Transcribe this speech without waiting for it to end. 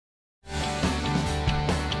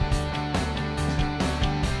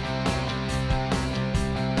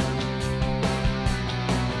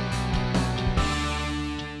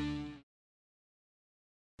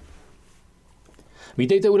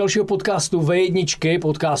Vítejte u dalšího podcastu V1,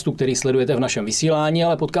 podcastu, který sledujete v našem vysílání,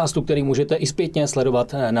 ale podcastu, který můžete i zpětně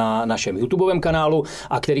sledovat na našem YouTubeovém kanálu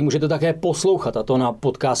a který můžete také poslouchat, a to na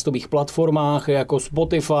podcastových platformách jako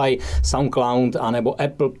Spotify, SoundCloud a nebo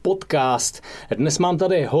Apple Podcast. Dnes mám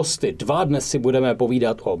tady hosty dnes si budeme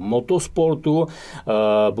povídat o motosportu,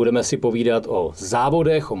 budeme si povídat o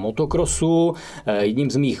závodech, o motokrosu.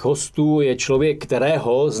 Jedním z mých hostů je člověk,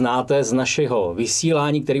 kterého znáte z našeho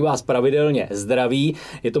vysílání, který vás pravidelně zdraví.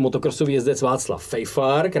 Je to motokrosový jezdec Václav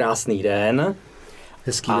Fejfar, krásný den.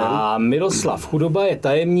 Hezký den. A Miroslav Chudoba je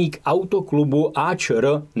tajemník autoklubu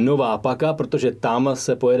AČR Nová Paka, protože tam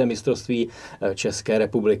se pojede mistrovství České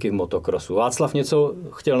republiky v motokrosu. Václav něco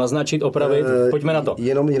chtěl naznačit, opravit? Pojďme na to.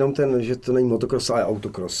 Jenom ten, že to není motokros, ale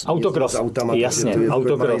autokros. Autokros, jasně,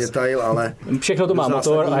 autokros. Detail, ale všechno to má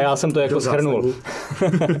motor a já jsem to jako shrnul.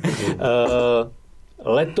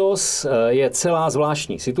 Letos je celá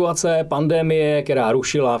zvláštní situace, pandemie, která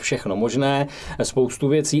rušila všechno možné, spoustu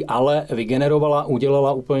věcí, ale vygenerovala,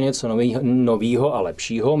 udělala úplně něco novýho a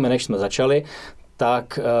lepšího. My než jsme začali,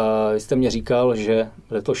 tak jste mě říkal, že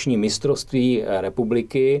letošní mistrovství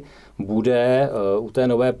republiky bude u té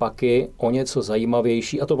Nové Paky o něco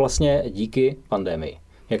zajímavější, a to vlastně díky pandemii.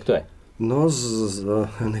 Jak to je? No,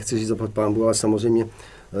 nechci říct zaplať pánbu, ale samozřejmě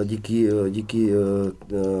díky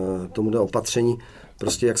tomuhle opatření.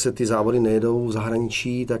 Prostě jak se ty závody nejedou v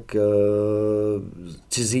zahraničí, tak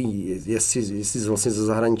cizí jezdci vlastně ze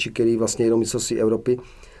zahraničí, který vlastně jedou mistrovství Evropy,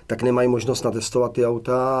 tak nemají možnost natestovat ty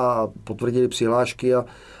auta a potvrdili přihlášky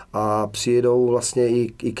a přijedou vlastně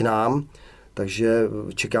i k nám. Takže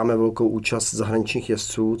čekáme velkou účast zahraničních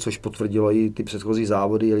jezdců, což potvrdilo i ty předchozí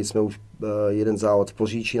závody. Jeli jsme už jeden závod v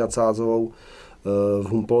Poříčí nad Sázovou, v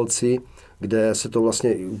Humpolci, kde se to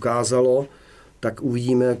vlastně ukázalo. Tak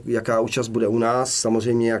uvidíme, jaká účast bude u nás.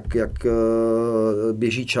 Samozřejmě, jak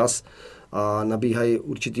běží čas a nabíhají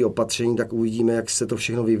určitý opatření, tak uvidíme, jak se to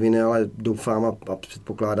všechno vyvine, ale doufám a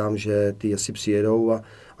předpokládám, že ty jezdci přijedou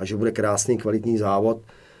a že bude krásný, kvalitní závod,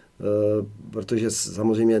 protože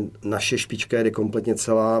samozřejmě naše špička jede kompletně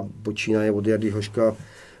celá, počínaje od Jardy Hoška,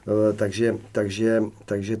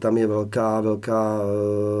 takže tam je velká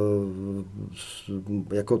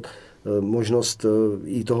jako možnost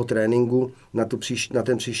i toho tréninku na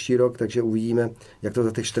ten příští rok, takže uvidíme, jak to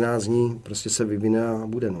za těch 14 dní prostě se vyvine a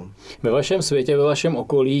bude. No. Ve vašem světě, ve vašem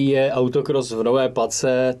okolí je autokros v Nové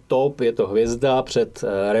Pace top, je to hvězda. Před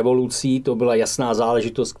revolucí to byla jasná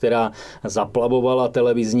záležitost, která zaplavovala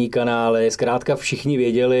televizní kanály. Zkrátka všichni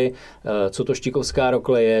věděli, co to Štikovská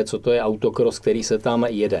rokle je, co to je autokros, který se tam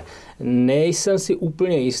jede. Nejsem si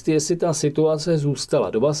úplně jistý, jestli ta situace zůstala.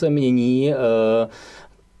 Doba se mění,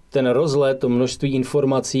 ten rozlet, to množství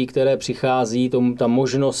informací, které přichází, ta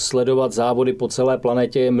možnost sledovat závody po celé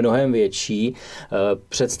planetě je mnohem větší.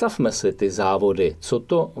 Představme si ty závody. Co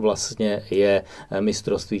to vlastně je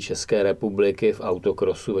mistrovství České republiky v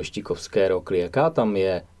autokrosu ve Štikovské rokli? Jaká tam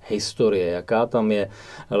je historie? Jaká tam je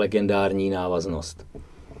legendární návaznost?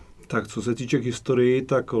 Tak co se týče historii,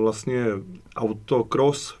 tak vlastně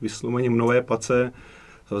autokros vysloveně v Nové Pace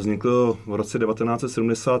vznikl v roce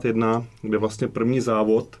 1971, kde vlastně první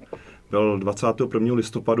závod byl 21.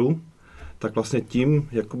 listopadu, tak vlastně tím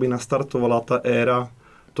jakoby nastartovala ta éra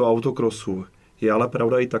toho autokrosu. Je ale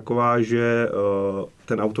pravda i taková, že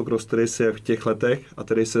ten autokros, který se v těch letech a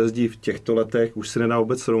který se jezdí v těchto letech, už se nedá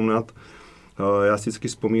vůbec srovnat. Já si vždycky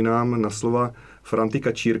vzpomínám na slova Franty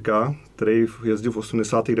Kačírka, který jezdil v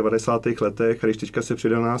 80. 90. letech, a když teďka se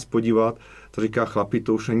přijde na nás podívat, to říká: chlapi,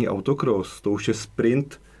 to už není autokros, to už je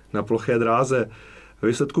sprint na ploché dráze. Ve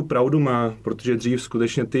výsledku pravdu má, protože dřív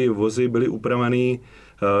skutečně ty vozy byly upravený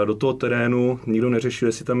do toho terénu, nikdo neřešil,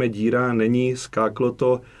 jestli tam je díra, není, skákalo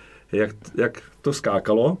to, jak to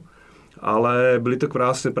skákalo, ale byly to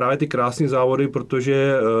právě ty krásné závody,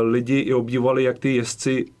 protože lidi i obdivovali, jak ty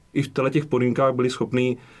jezdci i v těch podmínkách byli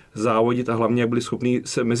schopní závodit a hlavně jak byli schopní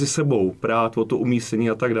se mezi sebou prát o to umístění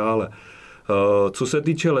a tak dále. Co se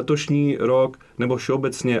týče letošní rok nebo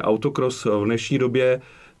všeobecně autokros v dnešní době,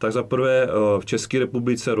 tak zaprvé v České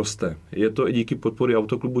republice roste. Je to i díky podpory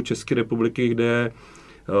Autoklubu České republiky, kde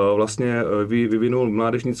vlastně vyvinul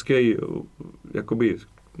mládežnický, jakoby,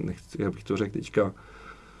 nechci, jak bych to řekl teďka.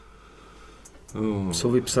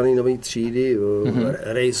 Jsou vypsané nové třídy,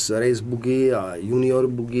 race buggy a junior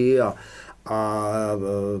buggy a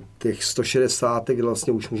těch 160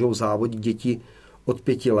 vlastně už můžou závodit děti od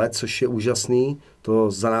 5 let, což je úžasný.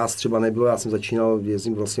 To za nás třeba nebylo, já jsem začínal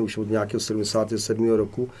jezdit vlastně už od nějakého 77.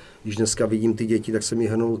 roku. Když dneska vidím ty děti, tak se mi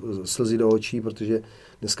hrnou slzy do očí, protože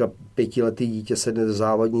dneska 5letý dítě sedne do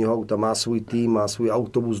závodního auta, má svůj tým, má svůj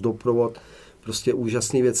autobus, doprovod, prostě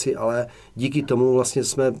úžasné věci, ale díky tomu vlastně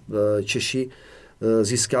jsme Češi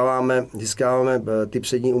získáváme ty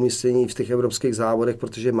přední umístění v těch evropských závodech,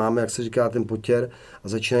 protože máme, jak se říká, ten potěr a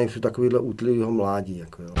začínají tu takovýhle útlivýho mládí.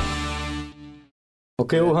 Jako, jo.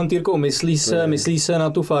 Hokejovou hantýrkou myslí se na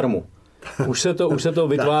tu farmu. Už se to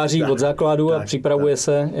vytváří od základu a připravuje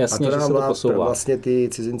se, jasně, že se to posouvá. Vlastně ty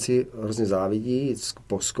cizinci hrozně závidí,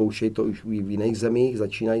 zkoušejí to už v jiných zemích,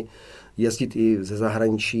 začínají jezdit i ze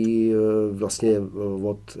zahraničí, vlastně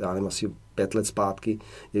od, já nevím, asi 5 let zpátky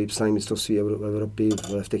je vypsané mistrovství Evropy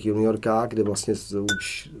v těch juniorkách, kde vlastně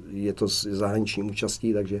už je to s zahraniční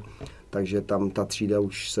účastí, takže tam ta třída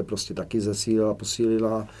už se prostě taky zesílila,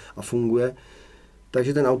 posílila a funguje.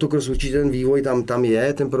 Takže ten autocross, určitě ten vývoj tam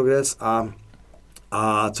je, ten progres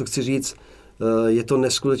a co chci říct, je to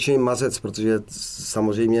neskutečný mazec, protože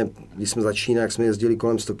samozřejmě, když jsme začínali, jak jsme jezdili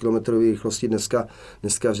kolem 100 km rychlosti,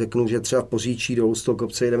 dneska řeknu, že třeba v Poříčí dolů z toho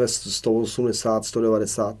kopce jedeme 180,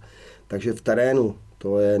 190, takže v terénu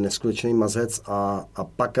to je neskutečný mazec a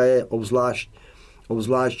paka je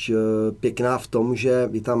obzvlášť pěkná v tom, že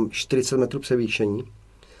je tam 40 metrů převýšení,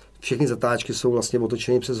 všechny zatáčky jsou vlastně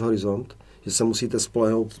otočeny přes horizont, že se musíte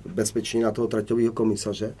spolehnout bezpečně na toho traťového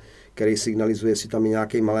komisaře, který signalizuje, jestli tam je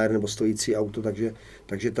nějaký malér nebo stojící auto,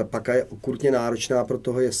 takže ta paka je okrutně náročná pro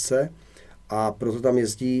toho jezdce a proto tam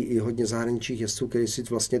jezdí i hodně zahraničních jezdců, kteří si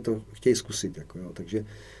vlastně to chtějí zkusit. Jako jo.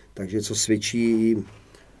 Takže co svědčí,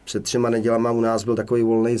 před 3 nedělama u nás byl takový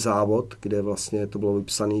volný závod, kde vlastně to bylo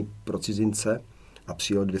vypsané pro cizince a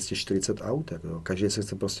přijelo 240 aut. Jako jo. Každý se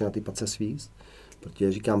chce prostě na ty pace svízt,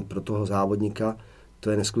 protože říkám, pro toho závodníka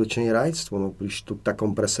to je neskutečný rajc, když ta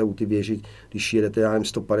komprese u ty věži, když jedete, já nevím,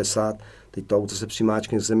 150, teď to auto se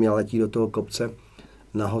přimáčkne z země a letí do toho kopce,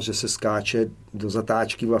 nahoře se skáče do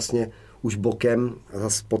zatáčky vlastně už bokem,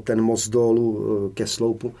 zase pod ten most dolů ke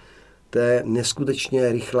sloupu. To je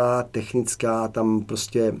neskutečně rychlá, technická, tam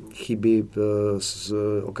prostě chyby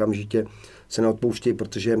okamžitě se neodpouštějí,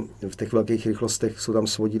 protože v těch velkých rychlostech jsou tam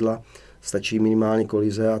svodidla, stačí minimálně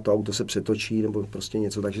kolize a to auto se přetočí nebo prostě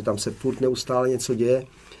něco, takže tam se furt neustále něco děje.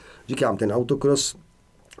 Říkám, ten autocross,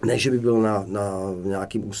 ne, že by byl na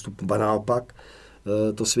nějakým ústupu, ba naopak,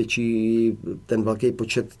 to svědčí ten velký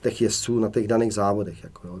počet těch jezdců na těch daných závodech.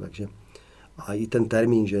 Jako, jo, takže, a i ten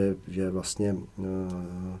termín, že vlastně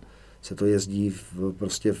se to jezdí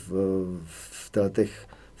prostě v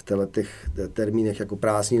těch termínech jako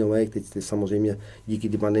prázdninových, teď samozřejmě díky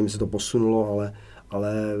ty pandemii se to posunulo,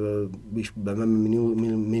 ale když budeme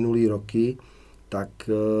minulý roky, tak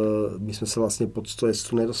my jsme se vlastně pod 100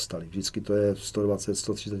 jezdců nedostali. Vždycky to je 120,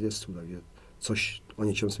 130 jezdců, takže což o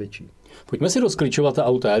něčem svědčí. Pojďme si rozklíčovat ta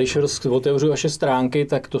auta. Když otevřu vaše stránky,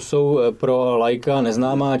 tak to jsou pro laika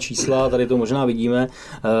neznámá čísla, tady to možná vidíme,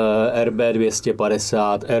 RB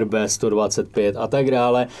 250, RB 125 a tak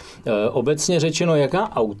dále. Obecně řečeno,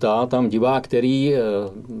 jaká auta tam divák, který,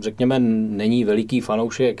 řekněme, není veliký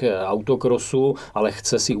fanoušek autokrosu, ale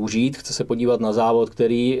chce si užít, chce se podívat na závod,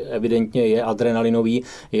 který evidentně je adrenalinový,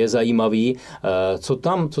 je zajímavý.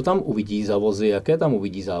 Co tam uvidí za vozy, jaké tam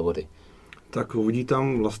uvidí závody? Tak uvidí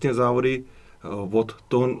tam vlastně závody od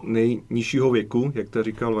toho nejnižšího věku, jak to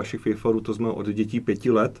říkal Vašek Fejfaru, to jsme od dětí 5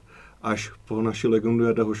 let, až po naši legendu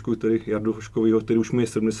Jardu Hoškovýho, který už mi je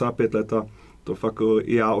 75 let a to fakt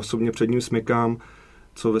i já osobně před ním smykám,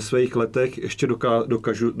 co ve svých letech ještě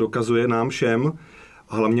dokazuje nám všem,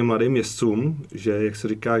 a hlavně mladým jezdcům, že, jak se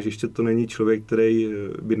říká, že ještě to není člověk, který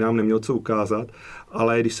by nám neměl co ukázat,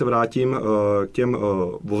 ale když se vrátím k těm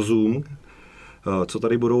vozům, co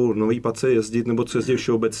tady budou noví pace jezdit, nebo co jezdí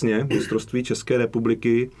všeobecně, mistrovství České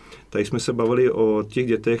republiky. Tady jsme se bavili o těch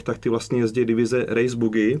dětech, tak ty vlastně jezdí divize Race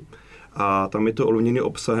Buggy a tam je to ovlivněné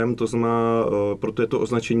obsahem, to znamená, proto je to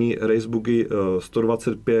označení Race Buggy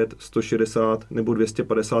 125, 160 nebo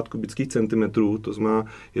 250 kubických centimetrů, to znamená,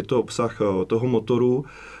 je to obsah toho motoru.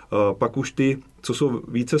 Pak už ty, co jsou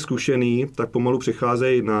více zkušený, tak pomalu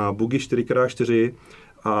přecházejí na Buggy 4x4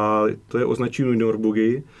 a to je označení Junior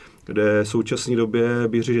Buggy, kde v současné době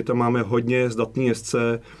bych řekl, že tam máme hodně zdatný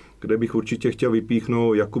jezdce, kde bych určitě chtěl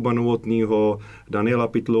vypíchnout Jakuba Novotnýho, Daniela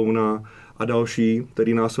Pitlouna a další,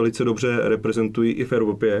 který nás velice dobře reprezentují i v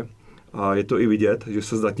Evropě. A je to i vidět, že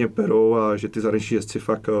se zdatně perou a že ty zahraniční jezdci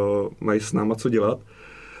fakt mají s náma co dělat.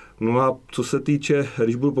 No a co se týče,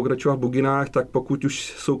 když budu pokračovat v buginách, tak pokud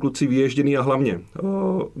už jsou kluci vyježděný a hlavně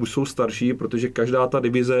už jsou starší, protože každá ta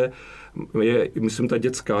divize je, myslím, ta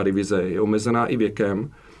dětská divize, je omezená i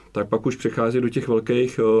věkem, tak pak už přechází do těch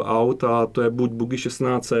velkých aut a to je buď Buggy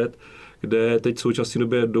 1600, kde teď v současné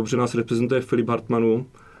době dobře nás reprezentuje Filip Hartmanů,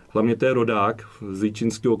 hlavně to je rodák z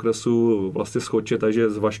Líčínského okresu, vlastně z Choče, takže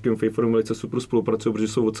s Vaškem Fejfarem velice super spolupracují, protože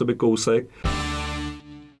jsou od sebe kousek.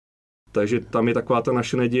 Takže tam je taková ta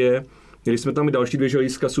naše naděje. Měli jsme tam i další 2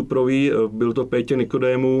 želízka suprový, byl to Pétě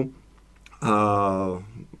Nikodému a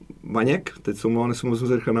Vaněk, teď jsem musím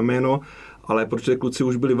se říkat na jméno, ale protože kluci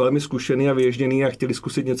už byli velmi zkušení a vyježdění a chtěli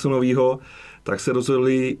zkusit něco nového, tak se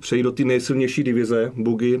rozhodli přejít do té nejsilnější divize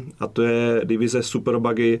Buggy, a to je divize Super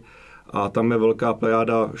Buggy, a tam je velká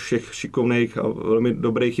plejáda všech šikovných a velmi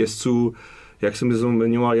dobrých jezdců, jak jsem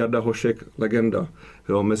zmiňoval, Jarda Hošek, legenda.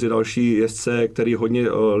 Jo, mezi další jezdce, který hodně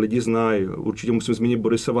lidi znají, určitě musím zmínit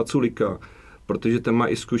Borise Vaculika, protože ten má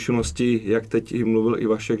i zkušenosti, jak teď i mluvil i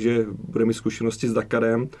Vašek, že bude mít zkušenosti s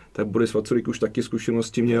Dakarem, tak Boris Vaculik už taky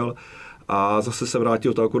zkušenosti měl a zase se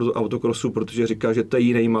vrátil do autokrosu, protože říká, že to je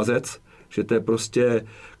jiný mazec, že to je prostě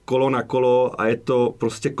kolo na kolo a je to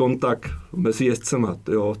prostě kontakt mezi jezdcema.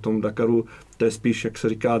 Jo, v tom Dakaru to je spíš, jak se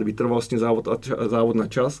říká, vytrvalostní závod na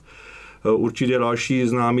čas. Určitě další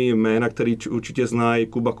známý jména, který určitě znají,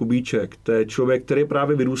 Kuba Kubíček. To je člověk, který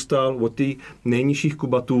právě vyrůstal od těch nejnižších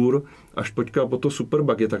kubatur až po to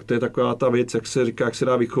Superbuggy. Tak to je taková ta věc, jak se říká, jak se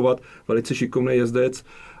dá vychovat velice šikovný jezdec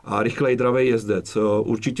a rychlej, dravej jezdec.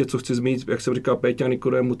 Určitě, co chci zmínit, jak jsem říkal, Péťa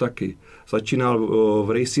Nikodému taky. Začínal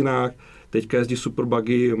v racinách, teďka jezdí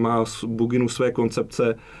Superbuggy, má Buginu své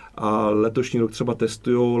koncepce a letošní rok třeba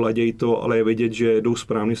testujou, ladějí to, ale je vidět, že jdou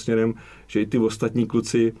správným směrem, že i ty ostatní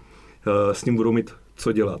kluci s ním budou mít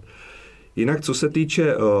co dělat. Jinak, co se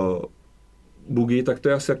týče Buggy, tak to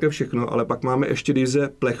je asi také všechno, ale pak máme ještě divize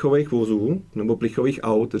plechových vozů, nebo plechových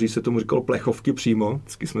aut, kteří se tomu říkalo plechovky přímo.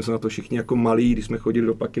 Vždycky jsme se na to všichni jako malí, když jsme chodili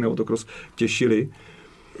do Paky na autokros, těšili.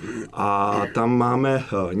 A tam máme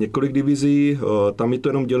několik divizí, tam je to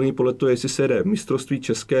jenom dělení podle toho, jestli se jede mistrovství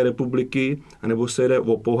České republiky, anebo se jede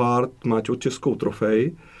o pohár, má českou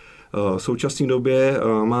trofej. V současné době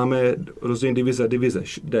máme rozdělení divize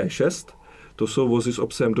D6, to jsou vozy s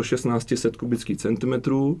obsahem do 1600 kubických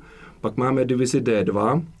centimetrů. Pak máme divizi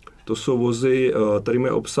D2, to jsou vozy, tady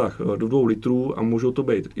mají obsah do 2 litrů a můžou to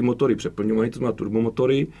být i motory přeplňované, to znamená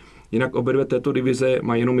turbomotory. Jinak obě dvě této divize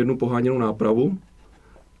mají jenom jednu poháněnou nápravu.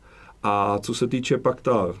 A co se týče pak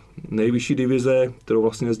ta nejvyšší divize, kterou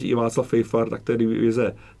vlastně jezdí i Václav Fejfar, tak to je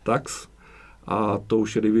divize Tax. A to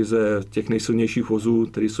už je divize těch nejsilnějších vozů,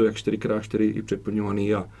 které jsou jak 4x4 i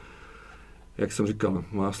přeplňovaný. A jak jsem říkal,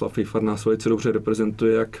 Václav Fejfar nás velice dobře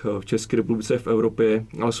reprezentuje, jak v České republice, v Evropě,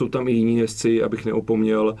 ale jsou tam i jiní jezdci, abych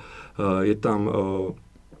neopomněl. Je tam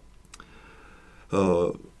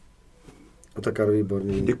Otakar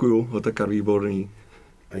Výborný. Děkuju, Otakar Výborný.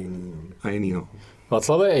 A jiný. No.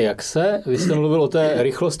 Václave, vy jste mluvil o té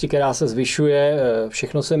rychlosti, která se zvyšuje,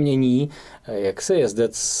 všechno se mění. Jak se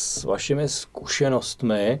jezdec s vašimi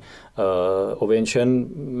zkušenostmi, ověnčen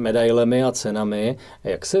medailemi a cenami,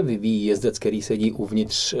 jak se vyvíjí jezdec, který sedí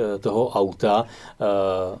uvnitř toho auta?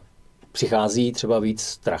 Přichází třeba víc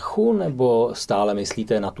strachu, nebo stále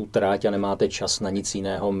myslíte na tu tráť a nemáte čas na nic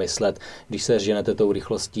jiného myslet, když se ženete tou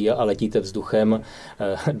rychlostí a letíte vzduchem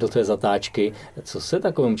do té zatáčky? Co se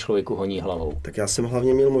takovému člověku honí hlavou? Tak já jsem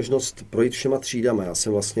hlavně měl možnost projít všema třídama. Já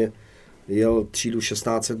jsem vlastně jel třídu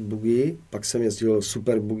 1600 Buggy, pak jsem jezdil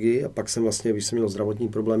Super Buggy a pak jsem vlastně, když jsem měl zdravotní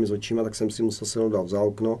problémy s očima, tak jsem si musel sednout dát za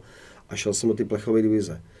okno a šel jsem do ty plechové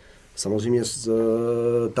divize. Samozřejmě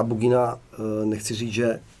ta Bugina, nechci říct,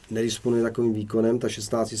 že nedisponuje takovým výkonem, ta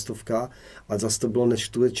 1600, ale zase to bylo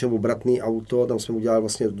neskutečně obratný auto, tam jsme udělali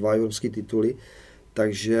vlastně 2 evropské tituly,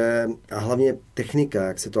 takže a hlavně technika,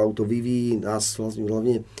 jak se to auto vyvíjí, nás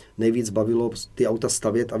hlavně nejvíc bavilo ty auta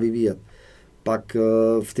stavět a vyvíjet. Pak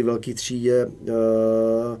v ty velké třídě,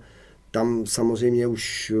 tam samozřejmě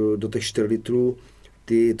už do těch 4 litrů,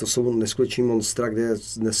 to jsou neskuteční monstra, kde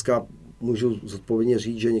dneska můžu zodpovědně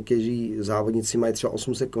říct, že někteří závodníci mají třeba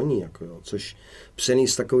 800 koní, jako jo, což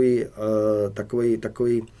přenést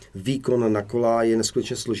takový výkon na kola je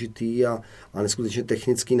neskutečně složitý a neskutečně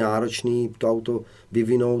technicky náročný to auto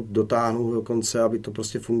vyvinout, dotáhnout do konce, aby to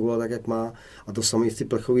prostě fungovalo tak, jak má. A to samé v ty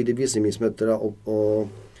plechové divizi. My jsme teda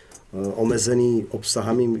omezený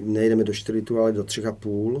obsahami, nejdeme do 4 litrů, ale do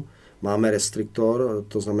 3,5. Máme restriktor,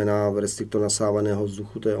 to znamená restriktor nasávaného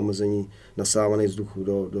vzduchu, to je omezení nasávaného vzduchu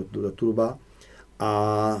do turba.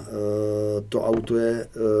 A to auto je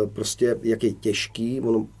prostě, jak je těžký,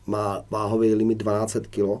 ono má váhový limit 1200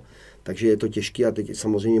 kg, takže je to těžký a teď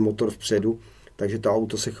samozřejmě motor vpředu, takže to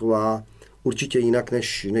auto se chová určitě jinak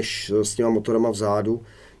než s těma motorama vzadu,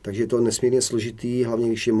 takže je to nesmírně složitý, hlavně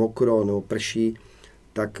když je mokro nebo prší,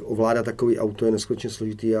 tak ovládat takový auto je neskutečně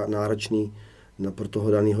složitý a náročný pro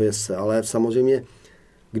toho daného jezdce. Ale samozřejmě,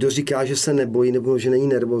 kdo říká, že se nebojí nebo že není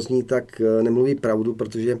nervózní, tak nemluví pravdu,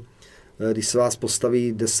 protože když se vás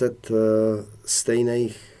postaví 10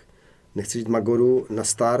 stejných, nechci říct magorů, na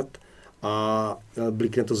start a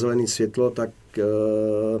blikne to zelené světlo, tak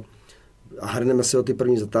a hrneme se o ty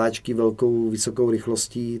první zatáčky vysokou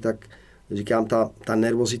rychlostí, tak říkám, ta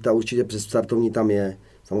nervozita určitě předstartovní tam je.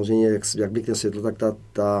 Samozřejmě, jak blikne světlo, tak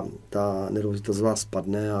ta nervozita z vás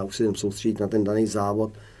spadne a už se jdem soustředit na ten daný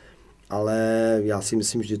závod, ale já si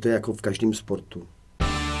myslím, že to je jako v každém sportu.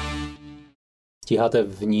 Stíháte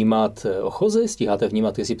vnímat ochozy? Stíháte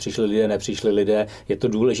vnímat, jestli přišli lidé, nepřišli lidé? Je to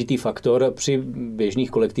důležitý faktor. Při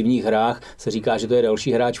běžných kolektivních hrách se říká, že to je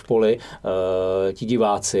další hráč v poli, ti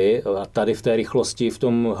diváci. A tady v té rychlosti, v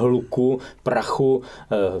tom hluku, prachu,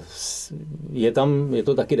 je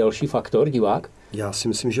to taky další faktor, divák? Já si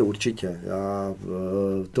myslím, že určitě. Já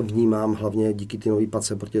to vnímám hlavně díky ty nový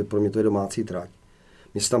pace, protože pro mě to je domácí trať.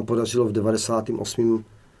 Mně se tam podařilo v 98.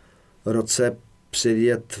 roce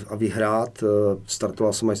přijet a vyhrát.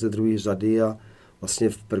 Startoval jsem až ze druhé řady a vlastně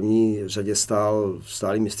v první řadě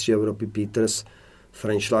stáli mistři Evropy Peters,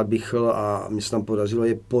 French Bichl a mi se tam podařilo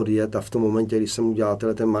je podjet a v tom momentě, když jsem udělal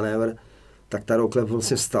ten manévr, tak ta rokle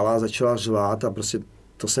vlastně vstala, začala řvát a prostě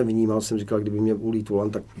to jsem vnímal, jsem říkal, kdyby mě ulít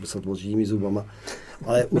volant, tak by se to odřídím zubama.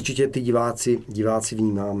 Ale určitě ty diváci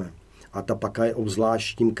vnímáme. A ta paka je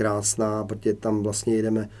obzvlášť tím krásná, protože tam vlastně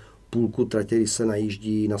jedeme půlku tratě, když se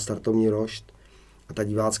najíždí na startovní rošt. A ta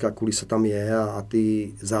divácká kulisa tam je a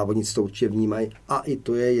ty závodníci to určitě vnímají. A i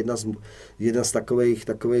to je jedna z takových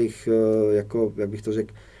jako, jak bych to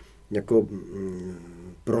řekl, jako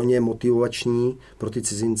pro ně motivační, pro ty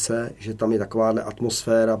cizince, že tam je takováhle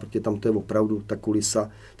atmosféra, protože tam to je opravdu ta kulisa,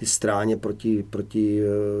 ty stráně proti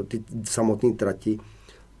ty samotné trati,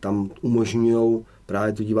 tam umožňují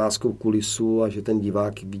právě tu diváckou kulisu a že ten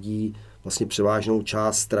divák vidí vlastně převážnou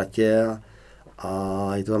část tratě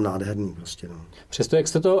a je to tam nádherný prostě. No. Přesto, jak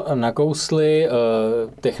jste to nakousli,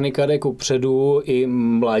 technika jde kupředu, i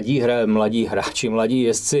mladí hráči, mladí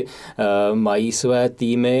jezdci mají své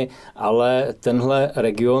týmy, ale tenhle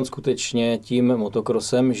region skutečně tím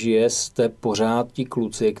motokrosem žije, jste pořád ti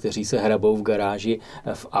kluci, kteří se hrabou v garáži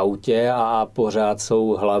v autě a pořád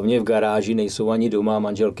jsou hlavně v garáži, nejsou ani doma,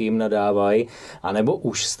 manželky jim nadávají, anebo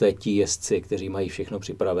už jste ti jezdci, kteří mají všechno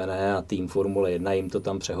připravené a tým Formule 1 jim to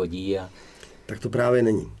tam přehodí a tak to právě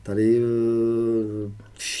není. Tady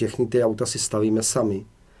všechny ty auta si stavíme sami.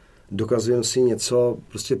 Dokazujeme si něco,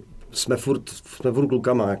 prostě jsme furt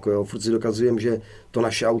klukama, jako jo, furt si dokazujeme, že to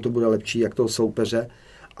naše auto bude lepší jak toho soupeře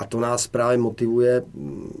a to nás právě motivuje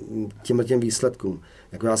těm výsledkům.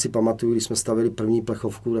 Jako já si pamatuju, když jsme stavili první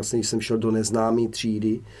plechovku, vlastně když jsem šel do neznámé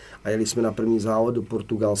třídy a jeli jsme na první závod do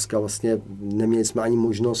Portugalska, vlastně neměli jsme ani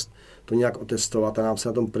možnost to nějak otestovat a nám se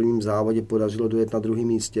na tom prvním závodě podařilo dojet na druhém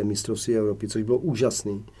místě mistrovství Evropy, což bylo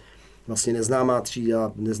úžasný. Vlastně neznámá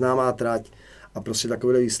třída, neznámá trať a prostě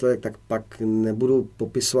takový výsledek, tak pak nebudu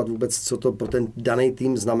popisovat vůbec, co to pro ten daný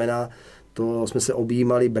tým znamená. To jsme se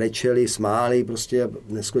objímali, brečeli, smáli, prostě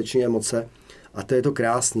neskutečné emoce. A to je to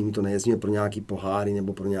krásný, my to nejezdíme pro nějaký poháry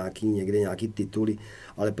nebo pro nějaký tituly,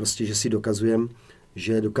 ale prostě, že si dokazujeme,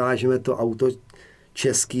 že dokážeme to auto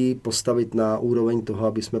český postavit na úroveň toho,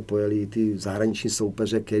 aby jsme pojeli ty zahraniční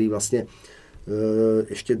soupeře, který vlastně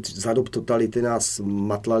ještě za dob totality nás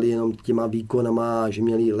matlali jenom těma výkonama, že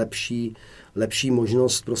měli lepší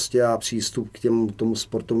možnost prostě a přístup k tomu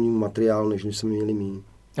sportovnímu materiálu, než jsme měli my.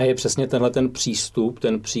 A je přesně ten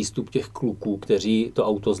přístup těch kluků, kteří to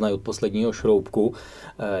auto znají od posledního šroubku.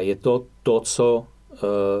 Je to, co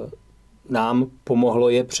nám pomohlo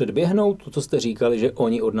je předběhnout? To, co jste říkali, že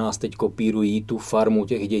oni od nás teď kopírují tu farmu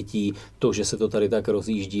těch dětí, to, že se to tady tak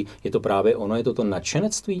rozjíždí. Je to právě ono? Je to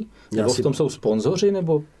nadšenectví? Nebo v tom jsou sponzoři?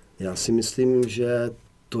 Nebo? Já si myslím, že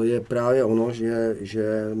to je právě ono,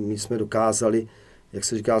 že my jsme dokázali, jak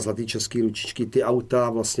se říká, zlatý český ručičky, ty auta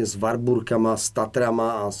vlastně s Warburgama, s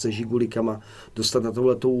Tatrama a se Žigulikama dostat na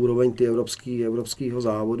tohleto úroveň ty evropského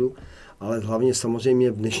závodu, ale hlavně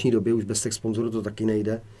samozřejmě v dnešní době už bez těch sponzorů to taky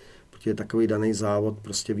nejde, protože takový daný závod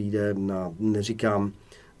prostě vyjde na,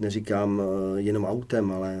 neříkám jenom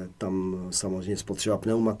autem, ale tam samozřejmě spotřeba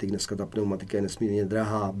pneumatik, dneska ta pneumatika je nesmírně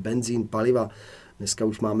drahá, benzín, paliva, dneska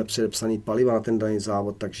už máme předepsaný paliva na ten daný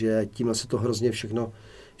závod, takže tímhle se to hrozně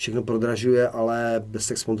všechno prodražuje, ale bez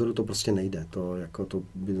těch sponzorů to prostě nejde. To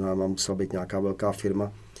by nám musela být nějaká velká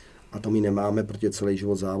firma a to my nemáme, protože celý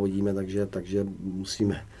život závodíme, takže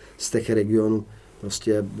musíme z těch regionů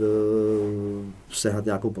prostě sehnat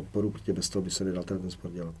nějakou podporu, protože bez toho by se nedal ten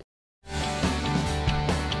sport dělat.